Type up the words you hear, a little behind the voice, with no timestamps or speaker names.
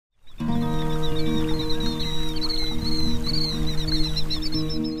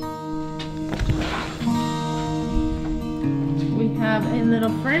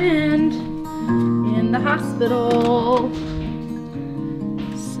friend in the hospital.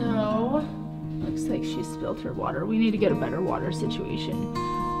 So, looks like she spilled her water. We need to get a better water situation.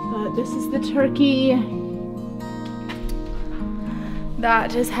 But this is the turkey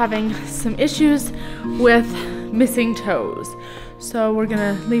that is having some issues with missing toes. So we're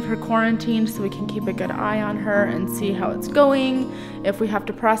gonna leave her quarantined so we can keep a good eye on her and see how it's going. If we have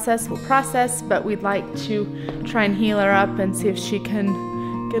to process, we'll process, but we'd like to try and heal her up and see if she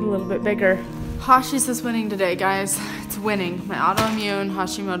can get a little bit bigger. Hashi's is winning today, guys. It's winning. My autoimmune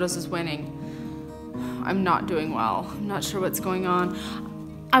Hashimoto's is winning. I'm not doing well. I'm not sure what's going on.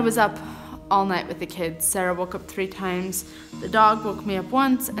 I was up all night with the kids. Sarah woke up 3 times. The dog woke me up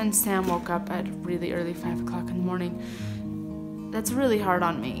once, and Sam woke up at really early, 5 o'clock in the morning. That's really hard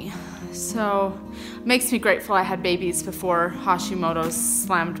on me. So it makes me grateful I had babies before Hashimoto's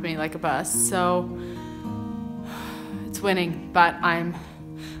slammed me like a bus. So it's winning, but I'm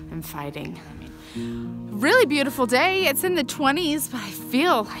fighting. Really beautiful day. It's in the 20s, but I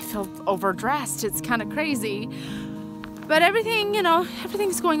feel overdressed. It's kind of crazy. But everything, you know,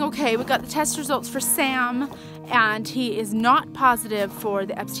 everything's going okay. We got the test results for Sam, and he is not positive for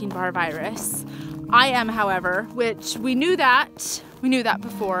the Epstein-Barr virus. I am, however, which we knew that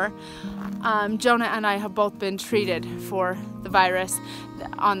before. Jonah and I have both been treated for the virus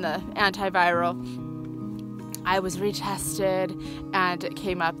on the antiviral. I was retested, and it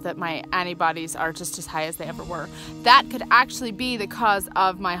came up that my antibodies are just as high as they ever were. That could actually be the cause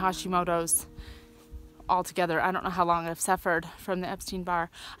of my Hashimoto's altogether. I don't know how long I've suffered from the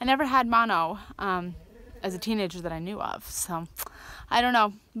Epstein-Barr. I never had mono as a teenager that I knew of, so I don't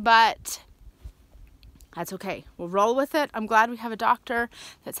know, but that's okay. We'll roll with it. I'm glad we have a doctor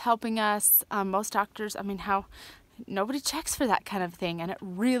that's helping us. Most doctors, I mean, nobody checks for that kind of thing, and it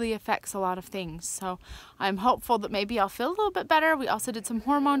really affects a lot of things. So I'm hopeful that maybe I'll feel a little bit better. We also did some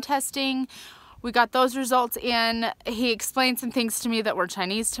hormone testing. We got those results in. He explained some things to me that were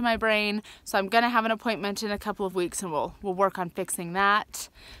Chinese to my brain. So I'm gonna have an appointment in a couple of weeks, and we'll work on fixing that.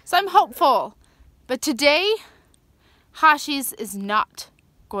 So I'm hopeful. But today, Hashi's is not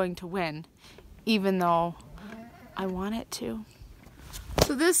going to win, even though I want it to.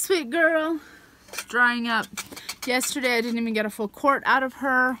 So this sweet girl is drying up. Yesterday I didn't even get a full quart out of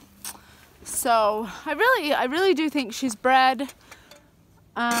her. So I really do think she's bred.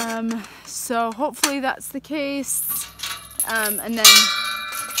 So hopefully that's the case. And then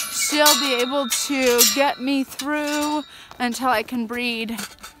she'll be able to get me through until I can breed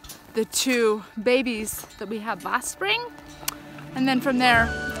the 2 babies that we had last spring. And then from there,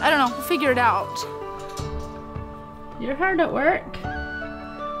 I don't know, we'll figure it out. You're hard at work.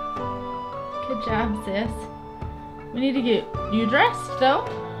 Good job, sis. We need to get you dressed, though.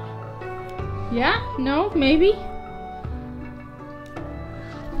 Yeah? No? Maybe?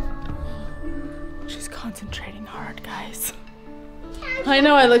 She's concentrating hard, guys. I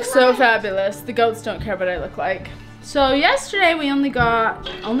know I look so fabulous. The goats don't care what I look like. So yesterday we only got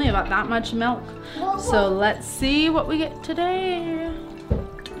about that much milk. So let's see what we get today.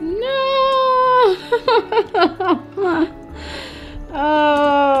 No!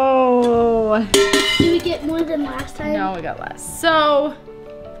 Oh. Did we get more than last time? No, we got less. So,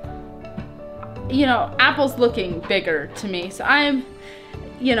 you know, Apple's looking bigger to me. So I'm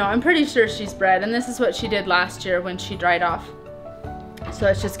pretty sure she's bred, and this is what she did last year when she dried off. So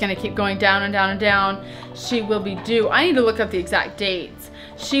it's just gonna keep going down and down and down. She will be due, I need to look up the exact dates.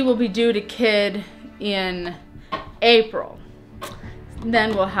 She will be due to kid in April.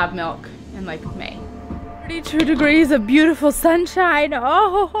 Then we'll have milk in like May. 32 degrees of beautiful sunshine.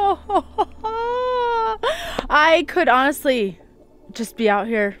 Oh, I could honestly just be out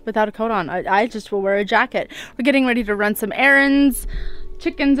here without a coat on. I just will wear a jacket. We're getting ready to run some errands.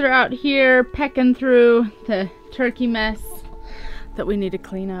 Chickens are out here pecking through the turkey mess that we need to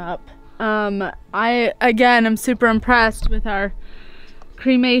clean up. I again am super impressed with our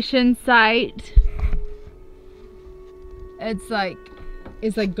cremation site. It's like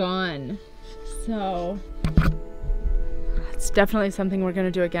gone. So it's definitely something we're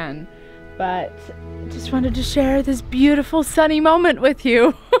gonna do again. But I just wanted to share this beautiful sunny moment with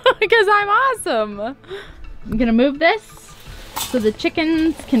you because I'm awesome. I'm gonna move this so the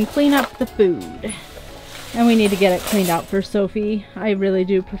chickens can clean up the food. And we need to get it cleaned out for Sophie. I really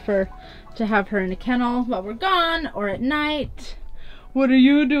do prefer to have her in a kennel while we're gone or at night. What are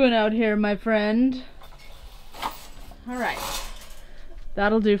you doing out here, my friend? All right,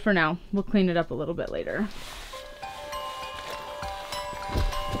 that'll do for now. We'll clean it up a little bit later.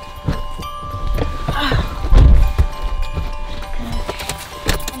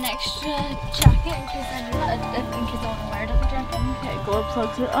 An extra jacket case I don't know where to jump in. Okay, glow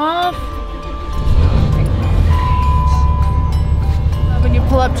plugs are off. When you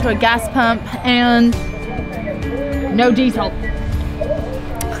pull up to a gas pump and no diesel,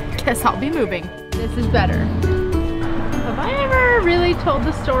 guess I'll be moving. This is better. Have I ever really told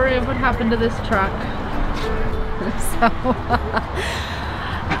the story of what happened to this truck? So,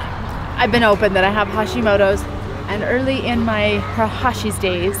 I've been open that I have Hashimotos, and early in my Hashi's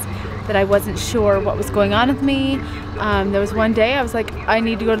days that I wasn't sure what was going on with me. There was one day I was like, I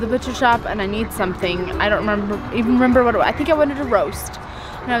need to go to the butcher shop and I need something. I don't remember what it was. I think I wanted a roast.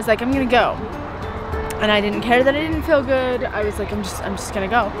 And I was like, I'm gonna go. And I didn't care that I didn't feel good. I was like, I'm just gonna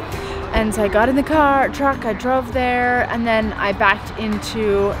go. And so I got in the truck, I drove there, and then I backed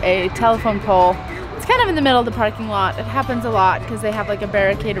into a telephone pole. It's kind of in the middle of the parking lot. It happens a lot because they have like a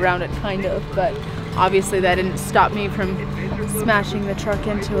barricade around it, kind of, but obviously that didn't stop me from smashing the truck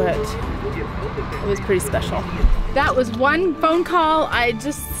into it. It was pretty special. That was one phone call I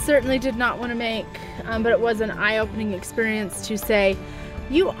just certainly did not want to make, but it was an eye-opening experience to say,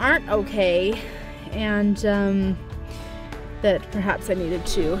 you aren't okay, and that perhaps I needed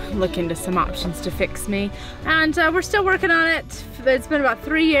to look into some options to fix me. And we're still working on it. It's been about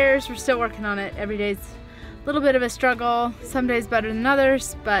 3 years. We're still working on it. Every day's a little bit of a struggle. Some days better than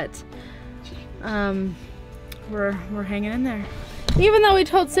others, but we're hanging in there. Even though we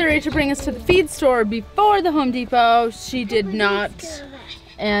told Siri to bring us to the feed store before the Home Depot, she did not,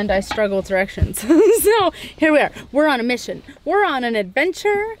 and I struggle with directions. So here we are. We're on a mission. We're on an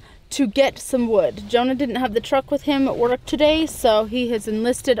adventure to get some wood. Jonah didn't have the truck with him at work today, so he has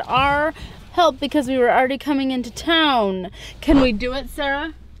enlisted our help because we were already coming into town. Can we do it,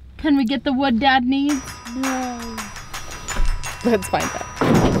 Sarah? Can we get the wood Dad needs? No. Let's find out.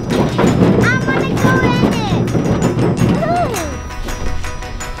 I want to go in it. Ooh.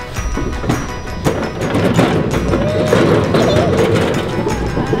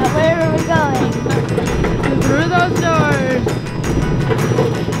 Where are we going? Through those doors.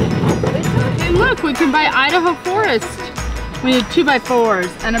 Hey, look, we can buy Idaho Forest. We need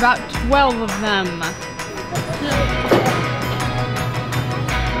 2x4s and about 12 of them.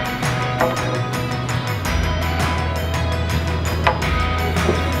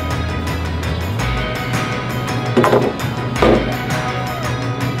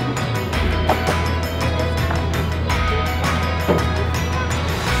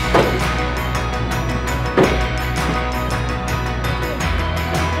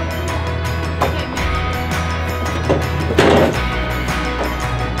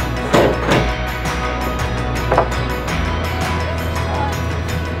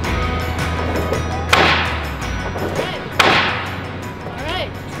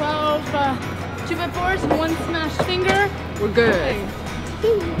 We're good.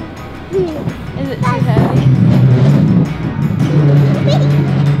 Is it too heavy?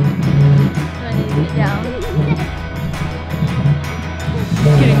 I need to get down.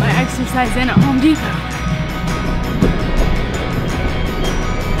 Getting my exercise in at Home Depot.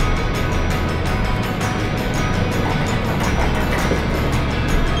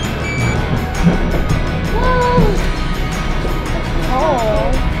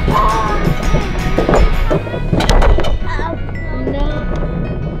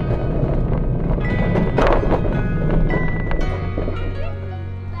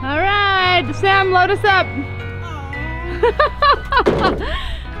 Sam, load us up.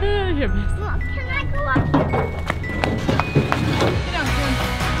 Here, miss. Look, can I go up here? Get down, Sam.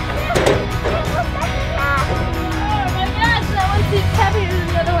 Oh my gosh, that one seems heavier than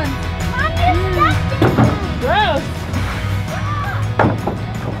the other one. Mommy, Gross.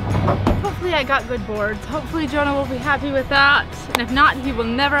 Hopefully I got good boards. Hopefully Jonah will be happy with that. And if not, he will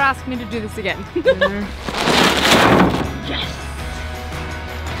never ask me to do this again. Yes.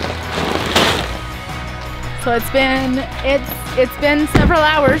 So it's been several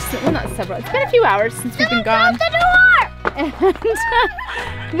hours. Well, not several. It's been a few hours since we've been gone. And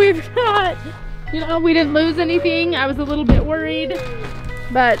we've got, you know, we didn't lose anything. I was a little bit worried,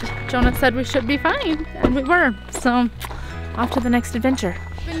 but Jonah said we should be fine, and we were. So off to the next adventure.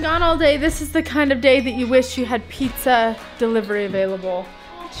 Been gone all day. This is the kind of day that you wish you had pizza delivery available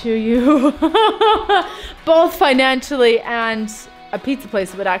to you, both financially and a pizza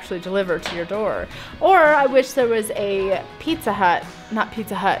place that would actually deliver to your door. Or I wish there was a Pizza Hut, not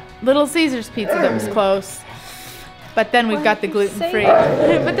Pizza Hut, Little Caesars pizza that was close. But then we've got the gluten-free.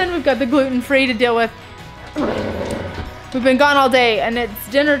 But then we've got the gluten-free to deal with. We've been gone all day and it's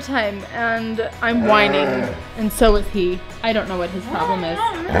dinner time and I'm whining and so is he. I don't know what his problem is.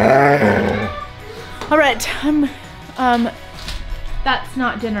 All right, that's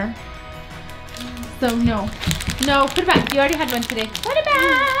not dinner. So no, put it back. You already had one today. Put it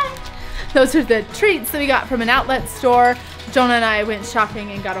back. Those are the treats that we got from an outlet store. Jonah and I went shopping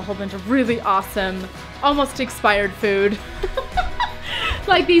and got a whole bunch of really awesome, almost expired food.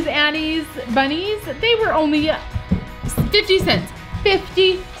 Like these Annie's bunnies, they were only 50 cents.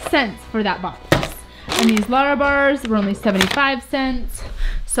 50 cents for that box. And these Lara bars were only 75 cents.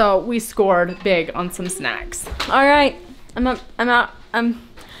 So we scored big on some snacks. All right, I'm out. I'm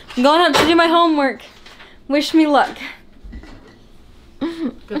going out to do my homework. Wish me luck.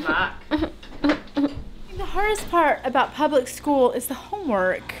 Good luck. The hardest part about public school is the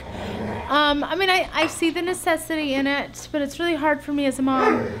homework. I mean, I see the necessity in it, but it's really hard for me as a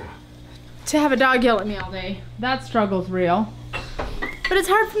mom to have a dog yell at me all day. That struggle's real. But it's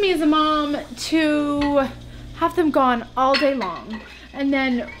hard for me as a mom to have them gone all day long. And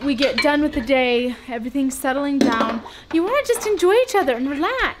then we get done with the day, everything's settling down. You want to just enjoy each other and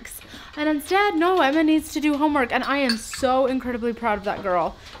relax. And instead, no, Emma needs to do homework. And I am so incredibly proud of that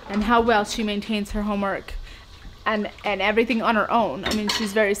girl and how well she maintains her homework and everything on her own. I mean,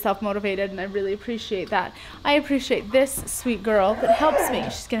 she's very self-motivated and I really appreciate that. I appreciate this sweet girl that helps me.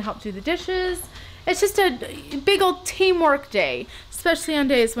 She's gonna help do the dishes. It's just a big old teamwork day, especially on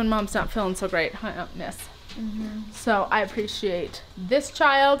days when mom's not feeling so great, huh, Miss? So I appreciate this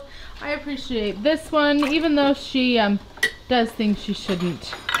child. I appreciate this one, even though she does things she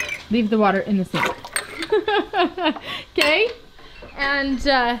shouldn't. Leave the water in the sink. Okay? And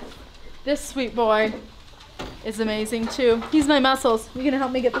this sweet boy is amazing too. He's my muscles. You gonna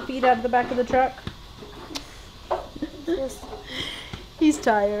help me get the feet out of the back of the truck? He's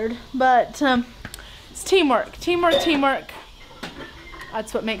tired, but it's teamwork, teamwork, teamwork.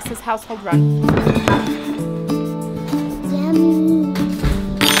 That's what makes this household run. Yummy.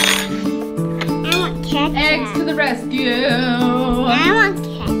 I want ketchup. Eggs to the rescue. I want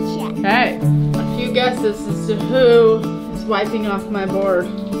ketchup. Hey, a few guesses as to who is wiping off my board.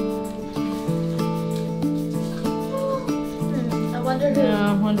 I wonder who.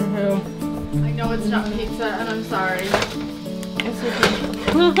 Yeah, I wonder who. I know it's not pizza, and I'm sorry.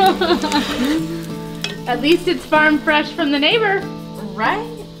 At least it's farm fresh from the neighbor, right?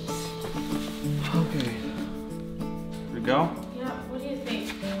 Okay. Here we go? Yeah, what do you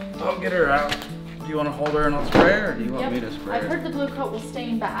think? I'll get her out. Do you want to hold her and I'll spray her, or do you want me to spray I've her? heard the blue coat will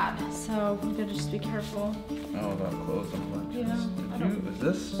stain bad, so we gotta just be careful. Oh, about clothes and lunches. Yeah, Is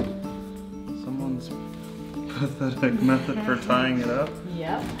this someone's pathetic method for tying it up?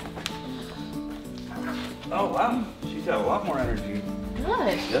 Yep. Oh, wow. She's got a lot more energy.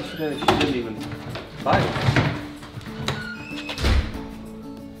 Good. Yesterday, she didn't even fight.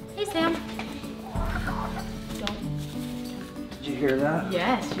 Hey, Sam. Did you hear that?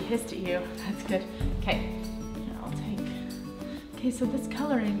 Yes, she hissed at you. That's good. Okay. Here, I'll take. Okay, so this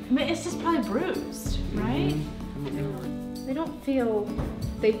coloring, I mean, it's just probably bruised, right? They don't feel,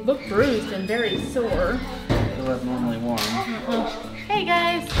 they look bruised and very sore. Feel abnormally warm. Hey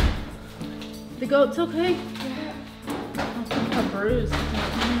guys. The goat's okay? I think how bruised.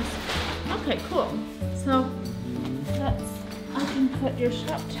 Okay, cool. So I can put your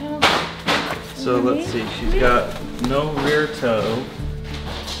shop toe. So let's see, she's got no rear toe,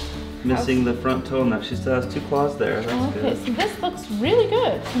 missing the front toe, and that she still has 2 claws there. That's Okay, good. so this looks really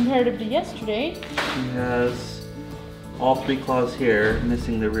good comparative to yesterday. She has all 3 claws here,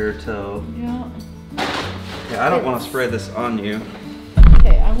 missing the rear toe. Yeah. Okay, I don't want to spray this on you.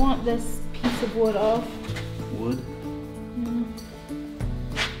 Okay, I want this piece of wood off. Wood?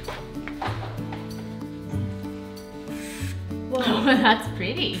 Whoa, that's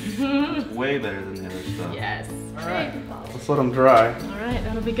pretty. Way better than the other stuff. Yes. All right, let's let them dry. All right,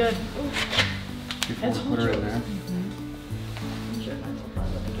 that'll be good. Before we put her in there.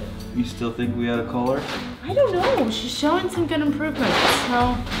 You still think we ought to call her? I don't know. She's showing some good improvement.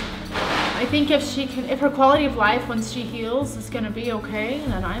 So I think if her quality of life once she heals is gonna be okay,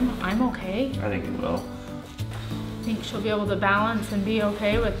 then I'm okay. I think it will. I think she'll be able to balance and be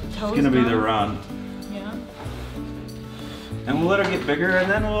okay with toes. It's gonna be gone. the run. Yeah. And we'll let her get bigger, and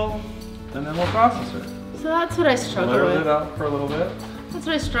then we'll process her. So that's what I struggle Let her with. live out for a little bit. That's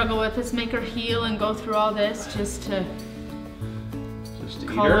what I struggle with, is make her heal and go through all this just to Just to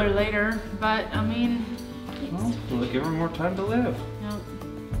call eat her her. later. But I mean, Well, we'll give her more time to live. yeah.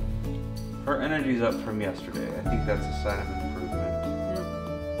 Her energy's up from yesterday. I think that's a sign of improvement.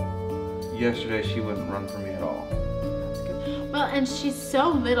 Yesterday she wouldn't run for me at all. That's good. Well, and she's so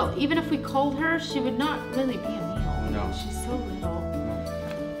little. Even if we culled her, she would not really be a meal. No. She's so little.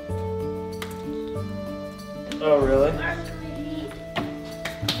 Oh, really?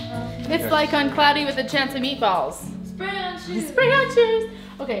 It's like on Cloudy with a Chance of Meatballs. Spray on shoes. Spray on shoes.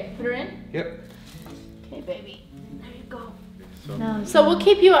 Okay, put her in. Yep. Okay, baby. There you go. So, So we'll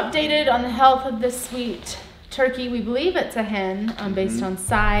keep you updated on the health of this sweet turkey. We believe it's a hen based on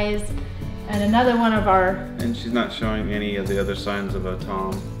size. And another one of our... and she's not showing any of the other signs of a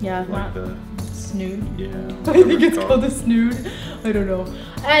tom. Yeah, Like not the... snood. Yeah. I think it's called a snood. I don't know.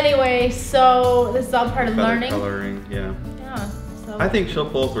 Anyway, so this is all part of Feather learning. coloring, yeah. Yeah. So I think she'll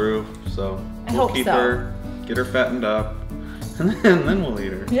pull through, so I we'll hope keep so. her, get her fattened up, and then we'll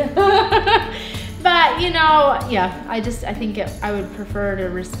eat her. Yeah. But you know, yeah, I think I would prefer to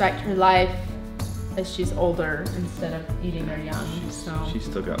respect her life as she's older instead of eating her young. So She's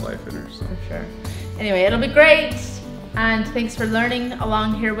still got life in her, so. for sure. Anyway, it'll be great. And thanks for learning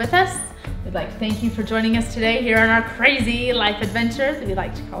along here with us. We'd like to thank you for joining us today here on our crazy life adventure that we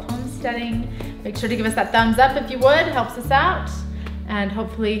like to call homesteading. Make sure to give us that thumbs up if you would, helps us out. And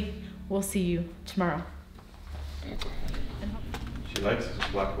hopefully we'll see you tomorrow. She likes those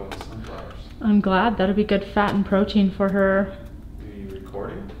black boiled sunflowers. I'm glad. That'll be good fat and protein for her. Are you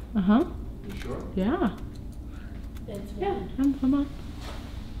recording? Uh-huh. You sure? Yeah. Yeah, come on.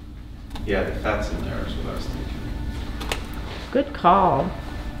 Yeah, the fat's in there is what I was thinking. Good call.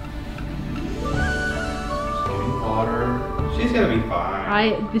 Just giving water. She's gonna be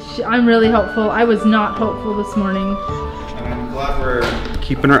fine. I'm really hopeful. I was not hopeful this morning. And I'm glad we're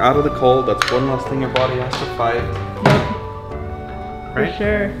keeping her out of the cold. That's one less thing your body has to fight. Right? For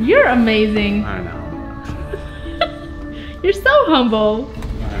sure. You're amazing. I know. You're so humble.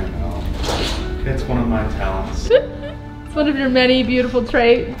 I know. It's one of my talents. It's one of your many beautiful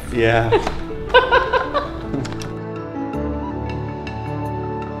traits. Yeah.